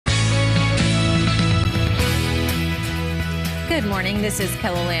Good morning. This is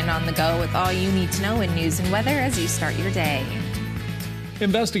KELOLAND on the go with all you need to know in news and weather as you start your day.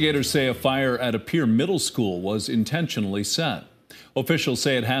 Investigators say a fire at a Pier Middle School was intentionally set. Officials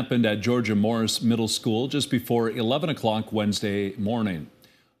say it happened at Georgia Morris Middle School just before 11 o'clock Wednesday morning.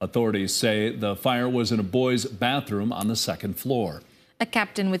 Authorities say the fire was in a boys' bathroom on the second floor. A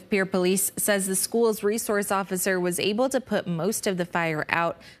captain with Pier Police says the school's resource officer was able to put most of the fire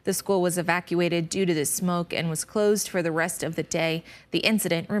out. The school was evacuated due to the smoke and was closed for the rest of the day. The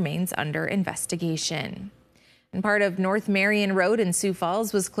incident remains under investigation. And part of North Marion Road in Sioux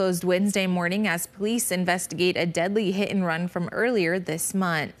Falls was closed Wednesday morning as police investigate a deadly hit and run from earlier this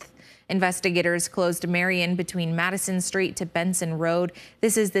month. Investigators closed Marion between Madison Street to Benson Road.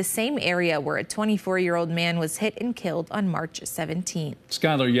 This is the same area where a 24-year-old man was hit and killed on March 17th.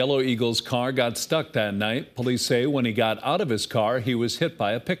 Skylar Yellow Eagle's car got stuck that night. Police say when he got out of his car, he was hit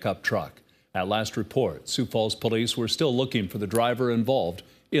by a pickup truck. At last report, Sioux Falls police were still looking for the driver involved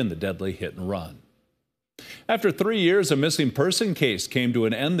in the deadly hit and run. After 3 years, a missing person case came to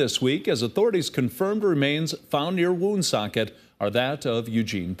an end this week as authorities confirmed remains found near Woonsocket are that of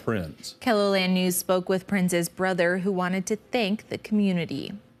Eugene Prinz. KELOLAND News spoke with Prinz's brother, who wanted to thank the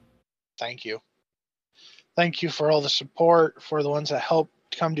community. Thank you. Thank you for all the support, for the ones that helped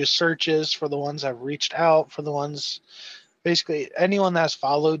come to searches, for the ones that reached out, for the ones, basically anyone that's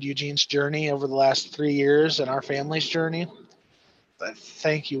followed Eugene's journey over the last 3 years and our family's journey.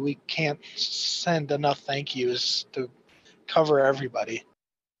 Thank you. We can't send enough thank yous to cover everybody.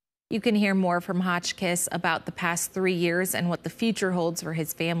 You can hear more from Hotchkiss about the past 3 years and what the future holds for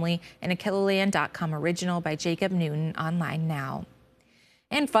his family in a KELOLAND.com original by Jacob Newton, online now.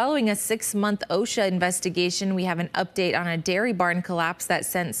 And following a 6-month OSHA investigation, we have an update on a dairy barn collapse that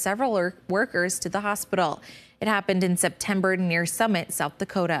sent several workers to the hospital. It happened in September near Summit, South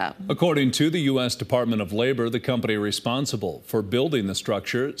Dakota. According to the U.S. Department of Labor, the company responsible for building the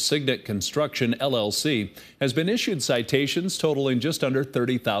structure, Signet Construction, LLC, has been issued citations totaling just under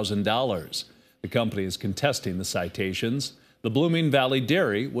 $30,000. The company is contesting the citations. The Blooming Valley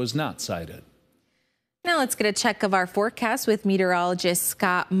Dairy was not cited. Now let's get a check of our forecast with meteorologist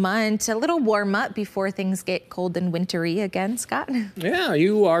Scott Munt. A little warm up before things get cold and wintry again, Scott. Yeah,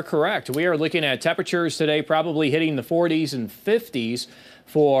 you are correct. We are looking at temperatures today probably hitting the 40s and 50s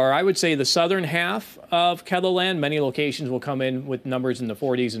for, I would say, the southern half of KELOLAND. Many locations will come in with numbers in the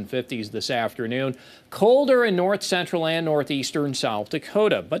 40s and 50s this afternoon. Colder in north central and northeastern South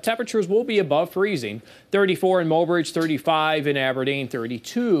Dakota, but temperatures will be above freezing. 34 in Mobridge, 35 in Aberdeen,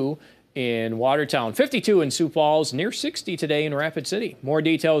 32 in Watertown, 52 in Sioux Falls, near 60 today in Rapid City. More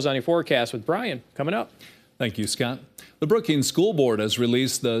details on your forecast with Brian coming up. Thank you, Scott. The Brookings School Board has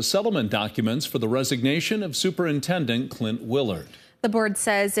released the settlement documents for the resignation of Superintendent Clint Willard. The board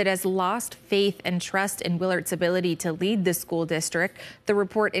says it has lost faith and trust in Willard's ability to lead the school district. The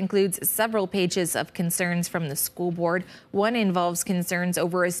report includes several pages of concerns from the school board. One involves concerns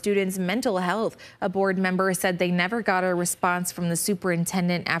over a student's mental health. A board member said they never got a response from the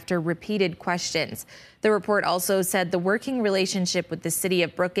superintendent after repeated questions. The report also said the working relationship with the city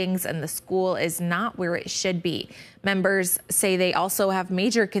of Brookings and the school is not where it should be. Members say they also have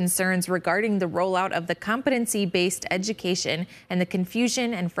major concerns regarding the rollout of the competency-based education and the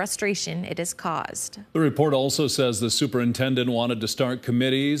confusion and frustration it has caused. The report also says the superintendent wanted to start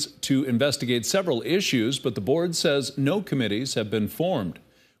committees to investigate several issues, but the board says no committees have been formed.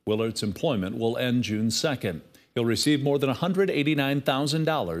 Willard's employment will end June 2nd. He'll receive more than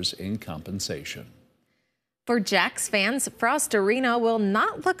 $189,000 in compensation. For Jacks fans, Frost Arena will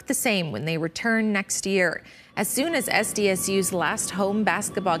not look the same when they return next year. As soon as SDSU's last home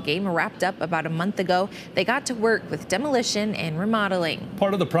basketball game wrapped up about a month ago, they got to work with demolition and remodeling.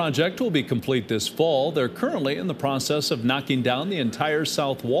 Part of the project will be complete this fall. They're currently in the process of knocking down the entire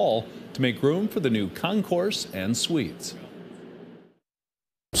south wall to make room for the new concourse and suites.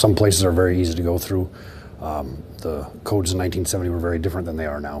 Some places are very easy to go through. The codes in 1970 were very different than they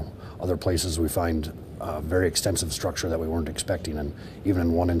are now. Other places we find very extensive structure that we weren't expecting, and even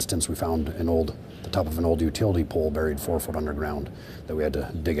in one instance we found the top of an old utility pole buried 4 foot underground that we had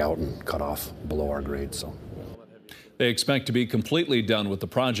to dig out and cut off below our grade. So they expect to be completely done with the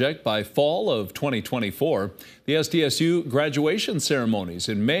project by fall of 2024. The SDSU graduation ceremonies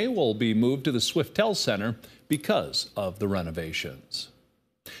in May will be moved to the Swiftel Center because of the renovations.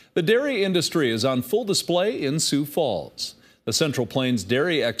 The dairy industry is on full display in Sioux Falls. The Central Plains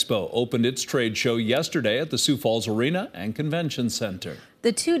Dairy Expo opened its trade show yesterday at the Sioux Falls Arena and Convention Center.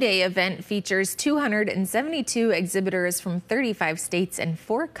 The two-day event features 272 exhibitors from 35 states and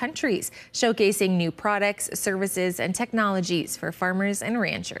 4 countries, showcasing new products, services, and technologies for farmers and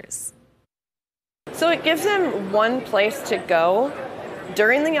ranchers. So it gives them one place to go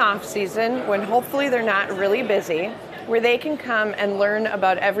during the off season when hopefully they're not really busy, where they can come and learn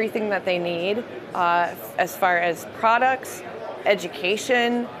about everything that they need as far as products,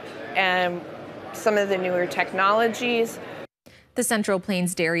 education, and some of the newer technologies. The Central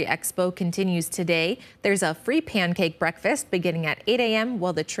Plains Dairy Expo continues today. There's a free pancake breakfast beginning at 8 a.m.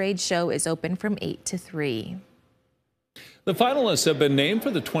 while the trade show is open from 8 to 3. The finalists have been named for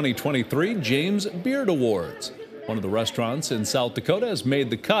the 2023 James Beard Awards. One of the restaurants in South Dakota has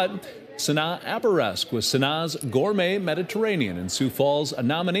made the cut. Sanaa Abaresk with Sanaa's Gourmet Mediterranean in Sioux Falls, a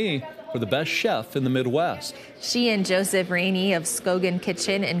nominee for the best chef in the Midwest. She and Joseph Rainey of Skogan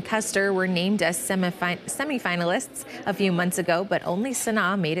Kitchen in Custer were named as semifinalists a few months ago, but only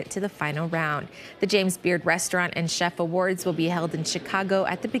Sanaa made it to the final round. The James Beard Restaurant and Chef Awards will be held in Chicago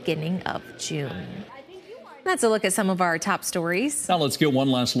at the beginning of June. That's a look at some of our top stories. Now let's get one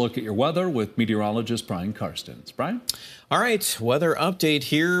last look at your weather with meteorologist Brian Karstens. Brian? All right, weather update.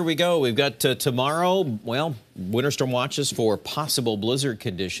 Here we go. We've got tomorrow, well, winter storm watches for possible blizzard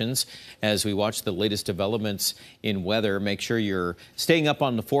conditions as we watch the latest developments in weather. Make sure you're staying up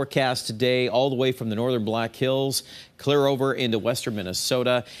on the forecast today, all the way from the northern Black Hills, clear over into western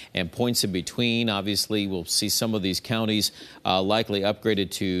Minnesota and points in between. Obviously, we'll see some of these counties likely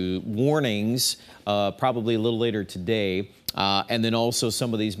upgraded to warnings probably a little later today. And then also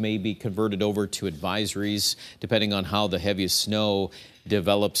some of these may be converted over to advisories depending on how the heaviest snow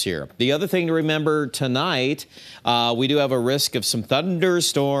develops here. The other thing to remember tonight, we do have a risk of some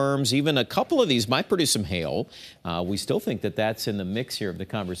thunderstorms. Even a couple of these might produce some hail. We still think that that's in the mix here of the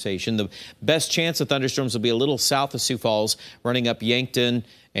conversation. The best chance of thunderstorms will be a little south of Sioux Falls, running up Yankton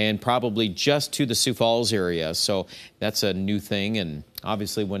and probably just to the Sioux Falls area. So that's a new thing. And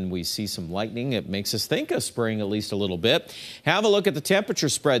obviously, when we see some lightning, it makes us think of spring at least a little bit. Have a look at the temperature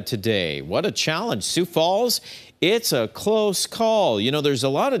spread today. What a challenge. Sioux Falls, it's a close call. You know, there's a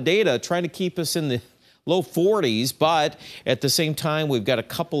lot of data trying to keep us in the low 40s, but at the same time, we've got a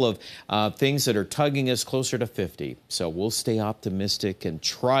couple of things that are tugging us closer to 50. So we'll stay optimistic and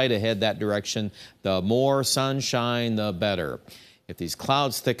try to head that direction. The more sunshine, the better. If these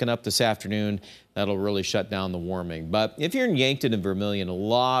clouds thicken up this afternoon, that'll really shut down the warming. But if you're in Yankton and Vermilion, a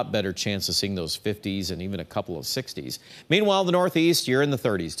lot better chance of seeing those 50s and even a couple of 60s. Meanwhile, the Northeast, you're in the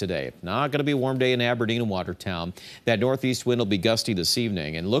 30s today. Not going to be a warm day in Aberdeen and Watertown. That northeast wind will be gusty this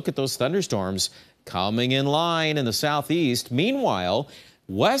evening. And look at those thunderstorms coming in line in the southeast. Meanwhile,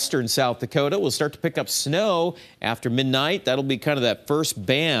 western South Dakota will start to pick up snow after midnight. That'll be kind of that first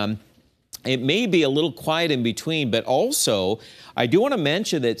band. It may be a little quiet in between, but also I do want to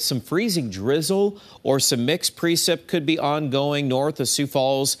mention that some freezing drizzle or some mixed precip could be ongoing north of Sioux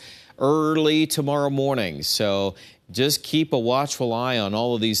Falls early tomorrow morning. So just keep a watchful eye on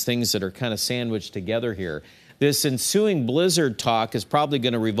all of these things that are kind of sandwiched together here. This ensuing blizzard talk is probably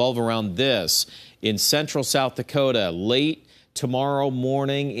going to revolve around this in central South Dakota late tomorrow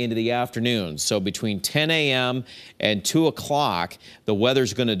morning into the afternoon. So between 10 a.m. and 2 o'clock, the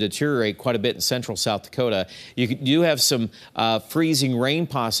weather's going to deteriorate quite a bit in central South Dakota. You do have some freezing rain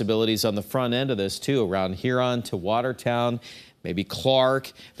possibilities on the front end of this, too, around Huron to Watertown. Maybe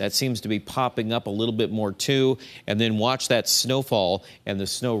Clark, that seems to be popping up a little bit more too. And then watch that snowfall and the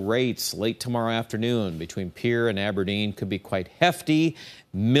snow rates late tomorrow afternoon between Pierre and Aberdeen could be quite hefty.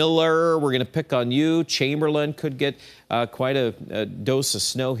 Miller, we're going to pick on you. Chamberlain could get quite a dose of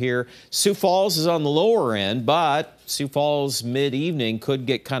snow here. Sioux Falls is on the lower end, but Sioux Falls mid-evening could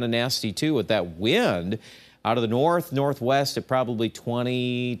get kind of nasty too with that wind out of the north, northwest at probably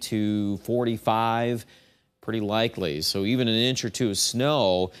 20 to 45. Pretty likely. So even an inch or two of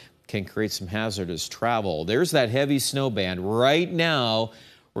snow can create some hazardous travel. There's that heavy snow band. Right now,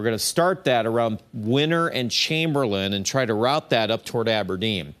 we're going to start that around Winter and Chamberlain and try to route that up toward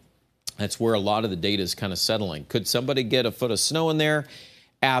Aberdeen. That's where a lot of the data is kind of settling. Could somebody get a foot of snow in there?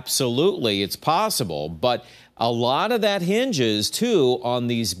 Absolutely, it's possible. But a lot of that hinges, too, on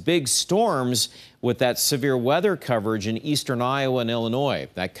these big storms with that severe weather coverage in eastern Iowa and Illinois.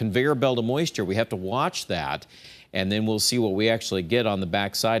 That conveyor belt of moisture, we have to watch that, and then we'll see what we actually get on the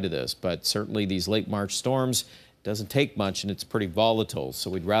backside of this. But certainly these late March storms, doesn't take much, and it's pretty volatile. So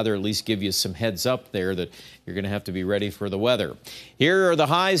we'd rather at least give you some heads up there that you're going to have to be ready for the weather. Here are the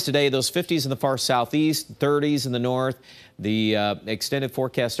highs today, those 50s in the far southeast, 30s in the north. The extended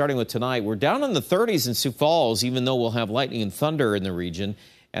forecast starting with tonight, we're down in the 30s in Sioux Falls, even though we'll have lightning and thunder in the region.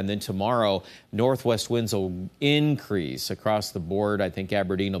 And then tomorrow, northwest winds will increase across the board. I think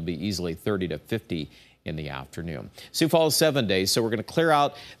Aberdeen will be easily 30 to 50 in the afternoon. Sioux Falls 7 days, so we're going to clear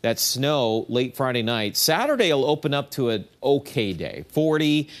out that snow late Friday night. Saturday will open up to an okay day,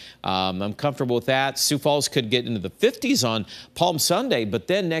 40. I'm comfortable with that. Sioux Falls could get into the 50s on Palm Sunday, but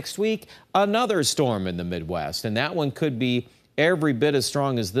then next week, another storm in the Midwest, and that one could be every bit as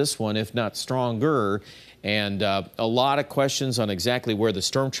strong as this one, if not stronger. And a lot of questions on exactly where the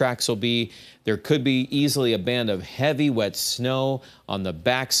storm tracks will be. There could be easily a band of heavy, wet snow on the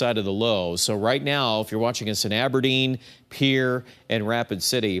backside of the low. So right now, if you're watching us in Aberdeen, Pierre, and Rapid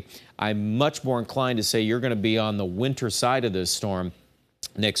City, I'm much more inclined to say you're going to be on the winter side of this storm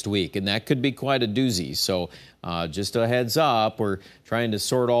next week, and that could be quite a doozy. So just a heads up, we're trying to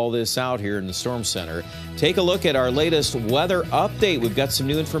sort all this out here in the Storm Center. Take a look at our latest weather update. We've got some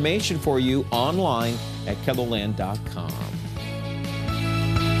new information for you online at KELOLAND.com.